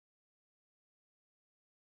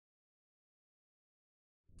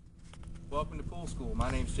Welcome to Pool School. My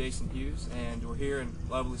name is Jason Hughes, and we're here in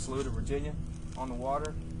lovely Saluda, Virginia, on the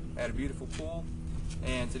water at a beautiful pool.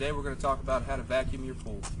 And today we're going to talk about how to vacuum your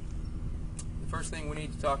pool. The first thing we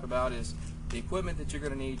need to talk about is the equipment that you're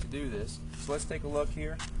going to need to do this. So let's take a look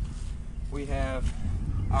here. We have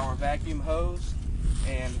our vacuum hose,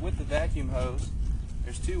 and with the vacuum hose,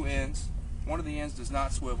 there's two ends. One of the ends does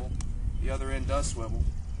not swivel, the other end does swivel,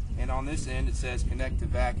 and on this end it says connect to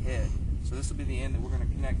vac head. So this will be the end that we're going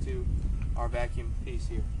to connect to our vacuum piece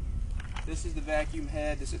here. This is the vacuum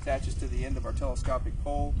head. This attaches to the end of our telescopic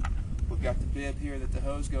pole. We've got the bib here that the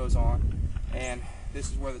hose goes on, and this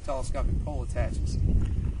is where the telescopic pole attaches.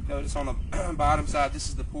 Notice on the bottom side, this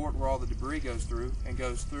is the port where all the debris goes through, and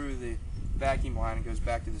goes through the vacuum line and goes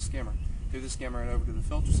back to the skimmer, through the skimmer and over to the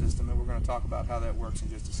filter system, and we're going to talk about how that works in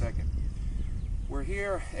just a second. We're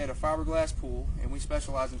here at a fiberglass pool, and we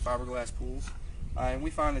specialize in fiberglass pools. And we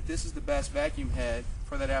find that this is the best vacuum head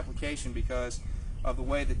for that application because of the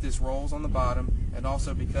way that this rolls on the bottom, and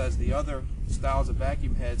also because the other styles of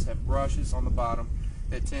vacuum heads have brushes on the bottom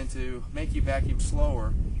that tend to make you vacuum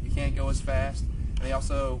slower. You can't go as fast, and they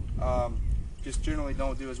also just generally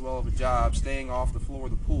don't do as well of a job staying off the floor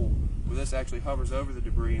of the pool, where this actually hovers over the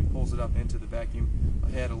debris and pulls it up into the vacuum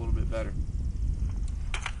head a little bit better.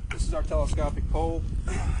 This is our telescopic pole.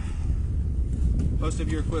 Most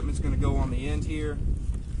of your equipment is going to go on the end here.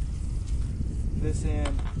 This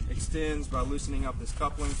end extends by loosening up this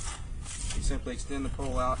coupling. You simply extend the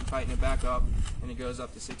pole out and tighten it back up, and it goes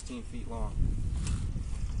up to 16 feet long.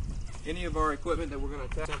 Any of our equipment that we're going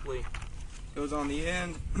to attach simply goes on the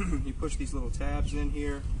end. You push these little tabs in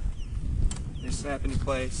here, they snap into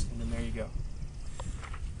place, and then there you go.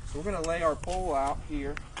 So we're going to lay our pole out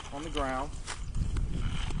here on the ground.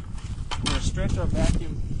 We're going to stretch our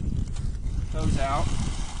vacuum hose out.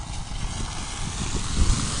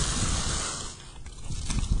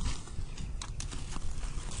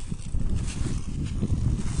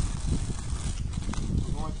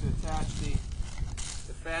 We're going to attach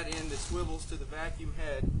the fat end that swivels to the vacuum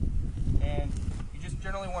head, and you just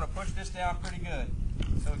generally want to push this down pretty good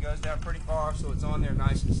so it goes down pretty far so it's on there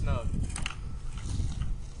nice and snug.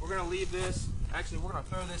 We're going to leave this, actually we're going to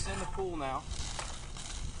throw this in the pool now,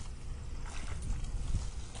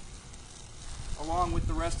 along with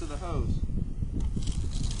the rest of the hose,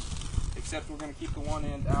 except we're going to keep the one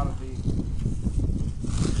end out of the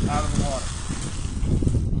water.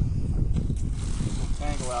 Little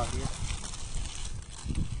tangle out here.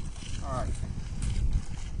 Alright.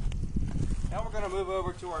 Now we're going to move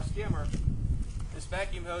over to our skimmer. This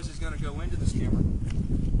vacuum hose is going to go into the skimmer,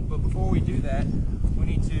 but before we do that, we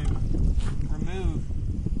need to remove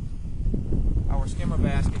our skimmer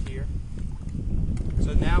basket here.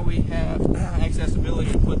 So now we have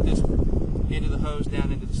accessibility to put this end of the hose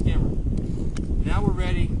down into the skimmer. Now we're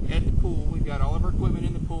ready at the pool. We've got all of our equipment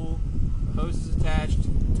in the pool. The hose is attached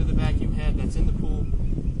to the vacuum head that's in the pool.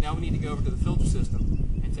 Now we need to go over to the filter system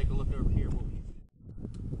and take a look over here.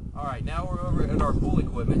 Alright, now we're over at our pool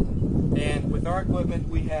equipment. And with our equipment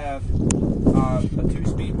we have a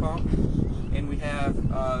 2-speed pump, and we have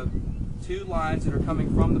two lines that are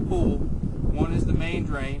coming from the pool. One is the main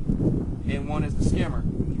drain, and one is the skimmer.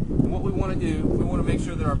 And what we want to do, we want to make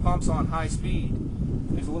sure that our pump's on high speed.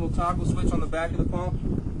 There's a little toggle switch on the back of the pump.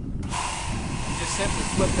 You just simply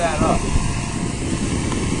flip that up.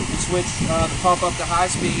 You switch the pump up to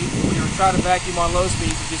high speed. When you try to vacuum on low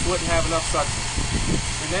speeds, it just wouldn't have enough suction.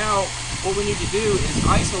 So now, what we need to do is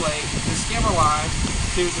isolate the skimmer line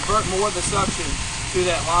to divert more of the suction to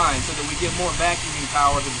that line so that we get more vacuuming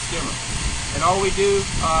power to the skimmer. And all we do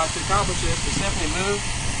to accomplish this is simply move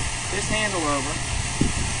this handle over,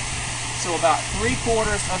 so about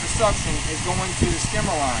 3/4 of the suction is going to the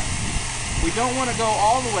skimmer line. We don't want to go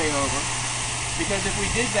all the way over, because if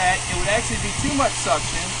we did that, it would actually be too much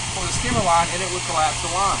suction for the skimmer line, and it would collapse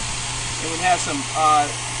the line. It would have some,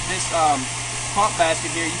 this pump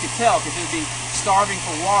basket here, you could tell, because it would be starving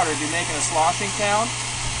for water, it'd be making a sloshing sound.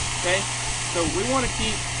 Okay, so we want to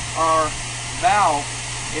keep our valve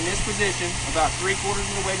in this position about 3/4 of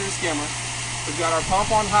the way to the skimmer. We've got our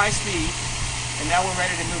pump on high speed, and now we're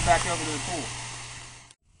ready to move back over to the pool.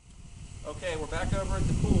 Okay, we're back over at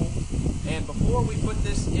the pool, and before we put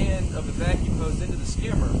this end of the vacuum hose into the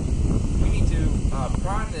skimmer, we need to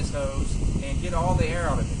prime this hose and get all the air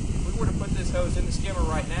out of it. If we were to put this hose in the skimmer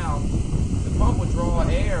right now, the pump would draw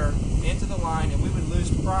air into the line, and we would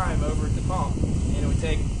lose prime over at the pump, and it would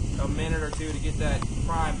take a minute or two to get that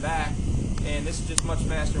prime back, and this is just much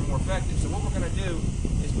faster and more effective. So what we're going to do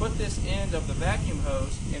is put this end of the vacuum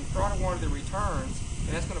hose in front of one of the returns, and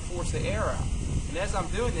that's going to force the air out. And as I'm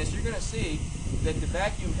doing this, you're going to see that the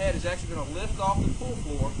vacuum head is actually going to lift off the pool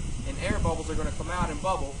floor, and air bubbles are going to come out and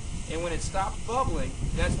bubble. And when it stops bubbling,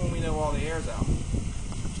 that's when we know all the air's out.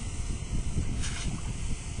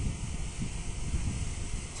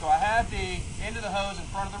 So I have the end of the hose in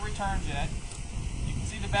front of the return jet. You can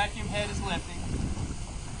see the vacuum head is lifting.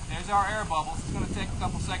 There's our air bubbles. It's going to take a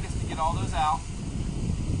couple seconds to get all those out.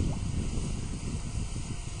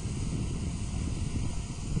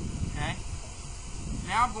 Okay.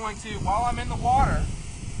 Now I'm going to, while I'm in the water,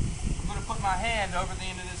 I'm going to put my hand over the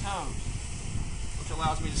end of this hose, which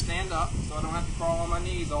allows me to stand up so I don't have to crawl on my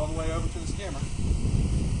knees all the way over to the skimmer.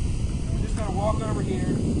 And we're just going to walk over here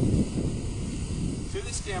to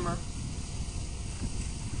the skimmer.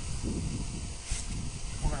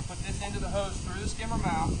 We're going to put this end of the hose through the skimmer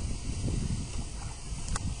mouth.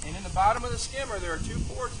 And in the bottom of the skimmer there are two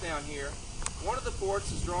ports down here. One of the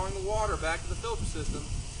ports is drawing the water back to the filter system.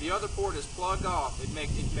 The other port is plugged off. It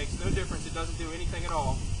makes no difference. It doesn't do anything at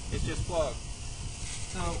all. It's just plugged.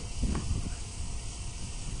 So,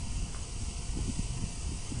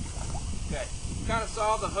 okay, you kind of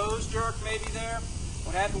saw the hose jerk maybe there.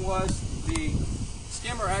 What happened was the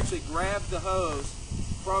skimmer actually grabbed the hose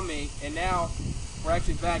from me, and now we're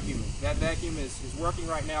actually vacuuming. That vacuum is working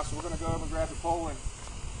right now, so we're going to go over and grab the pole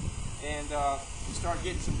and start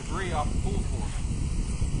getting some debris off the pool floor.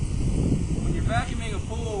 When you're vacuuming a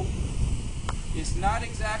pool, it's not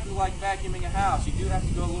exactly like vacuuming a house. You do have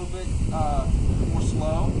to go a little bit more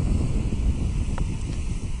slow,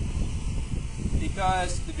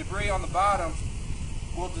 because the debris on the bottom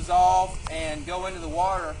will dissolve and go into the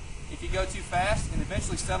water if you go too fast, and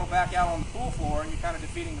eventually settle back out on the pool floor, and you're kind of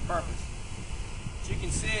defeating the purpose. As you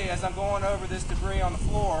can see, as I'm going over this debris on the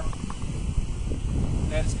floor,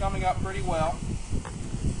 that it's coming up pretty well.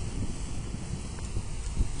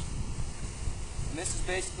 And this is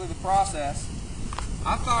basically the process.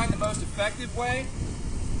 I find the most effective way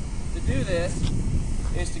to do this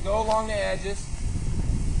is to go along the edges,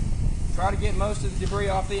 try to get most of the debris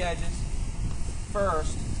off the edges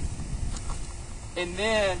first, and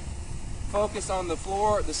then focus on the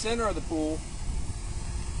floor, the center of the pool,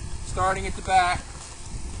 starting at the back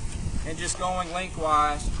and just going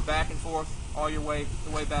lengthwise back and forth all the way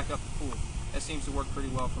back up the pool. That seems to work pretty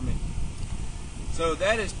well for me. So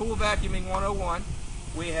that is Pool Vacuuming 101.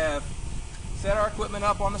 We have set our equipment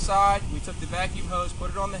up on the side. We took the vacuum hose,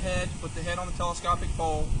 put it on the head, put the head on the telescopic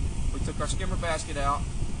pole. We took our skimmer basket out.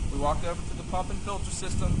 We walked over to the pump and filter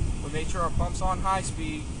system. We made sure our pump's on high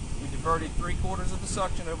speed. We diverted 3/4 of the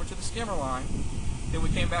suction over to the skimmer line. Then we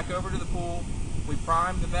came back over to the pool. We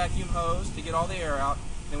primed the vacuum hose to get all the air out.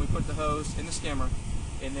 Then we put the hose in the skimmer,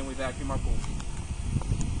 and then we vacuum our pool.